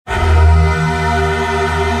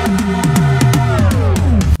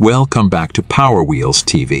Welcome back to Power Wheels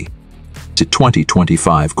TV. The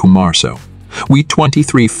 2025 Komatsu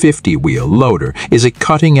W2350 wheel loader is a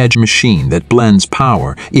cutting-edge machine that blends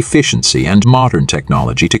power, efficiency, and modern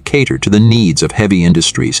technology to cater to the needs of heavy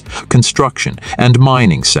industries, construction, and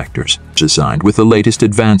mining sectors. Designed with the latest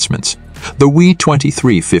advancements, the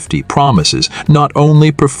W2350 promises not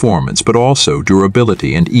only performance but also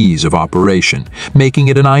durability and ease of operation, making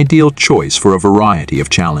it an ideal choice for a variety of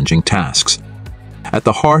challenging tasks. At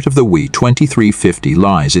the heart of the W2350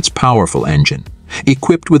 lies its powerful engine.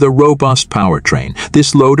 Equipped with a robust powertrain,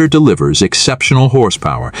 this loader delivers exceptional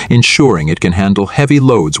horsepower, ensuring it can handle heavy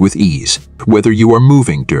loads with ease. Whether you are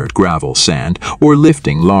moving dirt, gravel, sand, or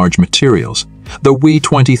lifting large materials, the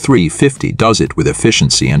W2350 does it with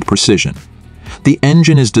efficiency and precision. The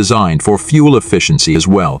engine is designed for fuel efficiency as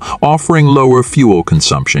well, offering lower fuel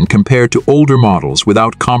consumption compared to older models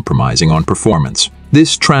without compromising on performance.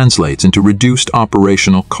 This translates into reduced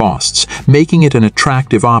operational costs, making it an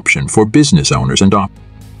attractive option for business owners and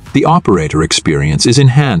The operator experience is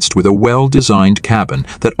enhanced with a well-designed cabin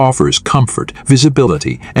that offers comfort,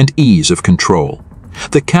 visibility, and ease of control.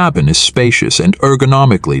 The cabin is spacious and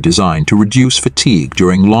ergonomically designed to reduce fatigue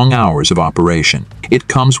during long hours of operation. It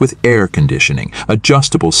comes with air conditioning,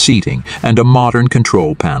 adjustable seating, and a modern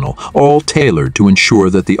control panel, all tailored to ensure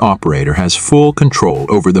that the operator has full control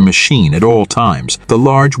over the machine at all times. The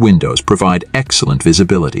large windows provide excellent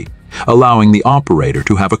visibility, allowing the operator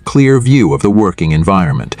to have a clear view of the working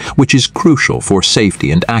environment, which is crucial for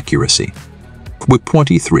safety and accuracy.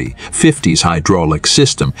 W2350's hydraulic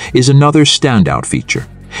system is another standout feature.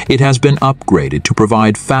 It has been upgraded to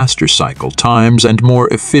provide faster cycle times and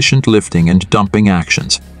more efficient lifting and dumping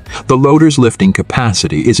actions. The loader's lifting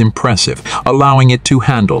capacity is impressive, allowing it to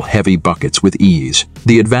handle heavy buckets with ease.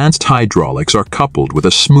 The advanced hydraulics are coupled with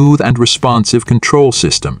a smooth and responsive control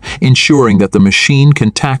system, ensuring that the machine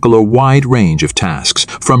can tackle a wide range of tasks,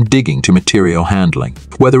 from digging to material handling.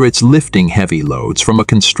 Whether it's lifting heavy loads from a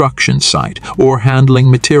construction site or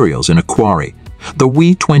handling materials in a quarry, the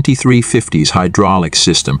W2350's hydraulic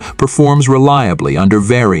system performs reliably under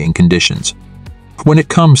varying conditions. When it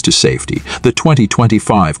comes to safety, the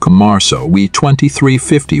 2025 Komatsu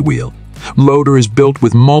W2350 wheel loader is built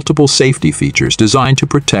with multiple safety features designed to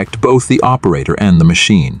protect both the operator and the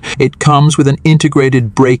machine. It comes with an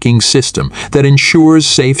integrated braking system that ensures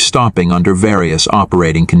safe stopping under various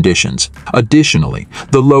operating conditions. Additionally,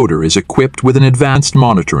 the loader is equipped with an advanced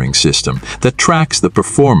monitoring system that tracks the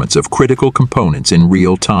performance of critical components in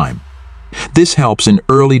real time. This helps in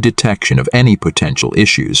early detection of any potential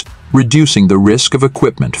issues, reducing the risk of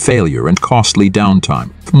equipment failure and costly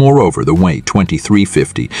downtime. Moreover, the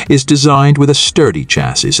W2350 is designed with a sturdy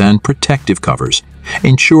chassis and protective covers,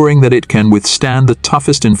 ensuring that it can withstand the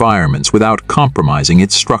toughest environments without compromising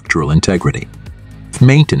its structural integrity.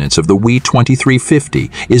 Maintenance of the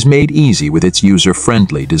W2350 is made easy with its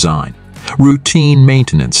user-friendly design. Routine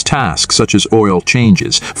maintenance tasks such as oil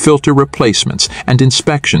changes, filter replacements, and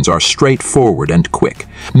inspections are straightforward and quick,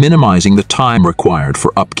 minimizing the time required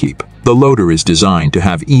for upkeep. The loader is designed to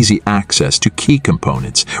have easy access to key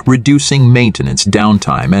components, reducing maintenance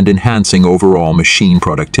downtime and enhancing overall machine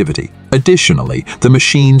productivity. Additionally, the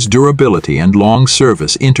machine's durability and long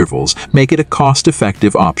service intervals make it a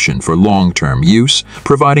cost-effective option for long-term use,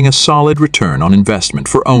 providing a solid return on investment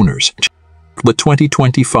for owners. The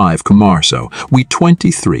 2025 Komatsu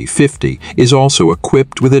W2350 is also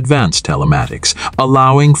equipped with advanced telematics,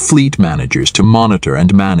 allowing fleet managers to monitor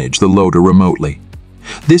and manage the loader remotely.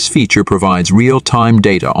 This feature provides real-time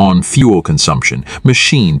data on fuel consumption,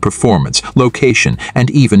 machine performance, location,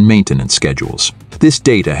 and even maintenance schedules. This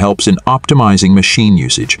data helps in optimizing machine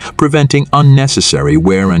usage, preventing unnecessary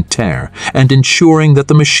wear and tear, and ensuring that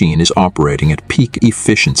the machine is operating at peak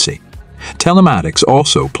efficiency. Telematics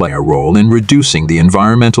also play a role in reducing the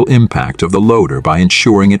environmental impact of the loader by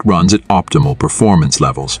ensuring it runs at optimal performance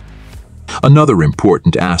levels. Another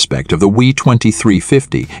important aspect of the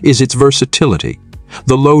W2350 is its versatility.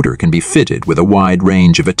 The loader can be fitted with a wide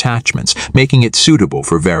range of attachments, making it suitable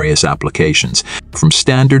for various applications, from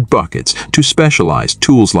standard buckets to specialized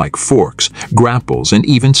tools like forks, grapples, and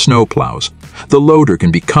even snowplows. The loader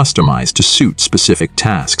can be customized to suit specific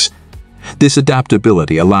tasks. This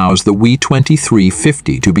adaptability allows the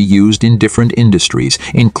W2350 to be used in different industries,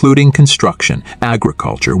 including construction,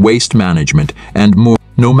 agriculture, waste management, and more.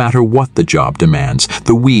 No matter what the job demands,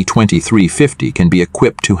 the W2350 can be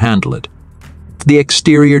equipped to handle it. The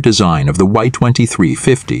exterior design of the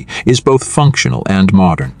W2350 is both functional and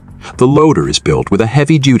modern. The loader is built with a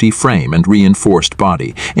heavy-duty frame and reinforced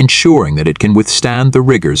body, ensuring that it can withstand the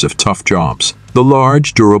rigors of tough jobs. The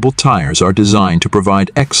large, durable tires are designed to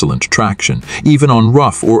provide excellent traction, even on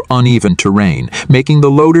rough or uneven terrain, making the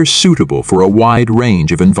loader suitable for a wide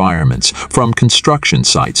range of environments, from construction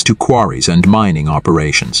sites to quarries and mining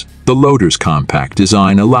operations. The loader's compact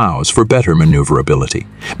design allows for better maneuverability,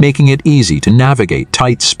 making it easy to navigate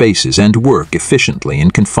tight spaces and work efficiently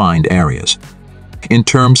in confined areas. In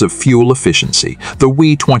terms of fuel efficiency, the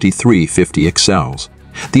W2350 excels.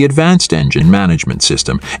 The advanced engine management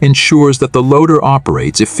system ensures that the loader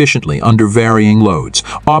operates efficiently under varying loads,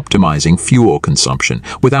 optimizing fuel consumption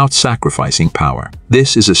without sacrificing power.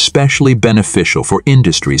 This is especially beneficial for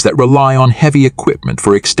industries that rely on heavy equipment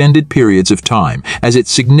for extended periods of time, as it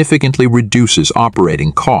significantly reduces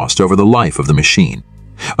operating cost over the life of the machine.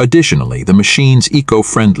 Additionally, the machine's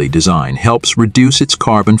eco-friendly design helps reduce its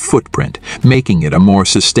carbon footprint, making it a more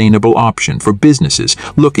sustainable option for businesses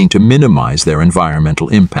looking to minimize their environmental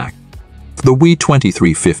impact. The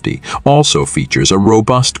W2350 also features a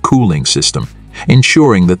robust cooling system,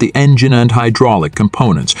 ensuring that the engine and hydraulic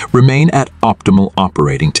components remain at optimal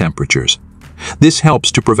operating temperatures. This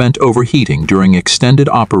helps to prevent overheating during extended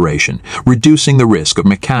operation, reducing the risk of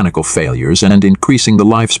mechanical failures and increasing the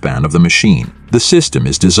lifespan of the machine. The system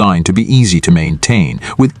is designed to be easy to maintain,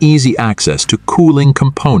 with easy access to cooling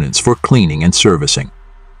components for cleaning and servicing.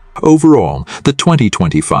 Overall, the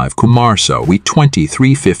 2025 Komatsu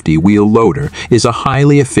W2350 wheel loader is a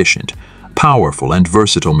highly efficient, powerful and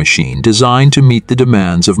versatile machine designed to meet the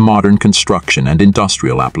demands of modern construction and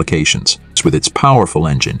industrial applications. With its powerful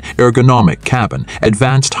engine, ergonomic cabin,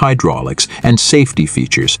 advanced hydraulics, and safety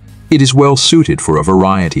features, it is well suited for a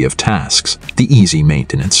variety of tasks. The easy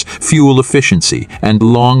maintenance, fuel efficiency, and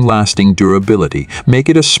long-lasting durability make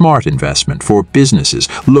it a smart investment for businesses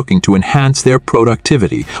looking to enhance their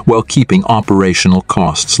productivity while keeping operational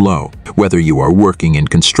costs low. Whether you are working in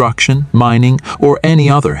construction, mining, or any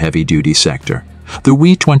other heavy-duty sector, the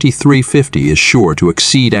W2350 is sure to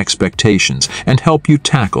exceed expectations and help you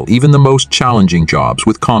tackle even the most challenging jobs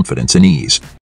with confidence and ease.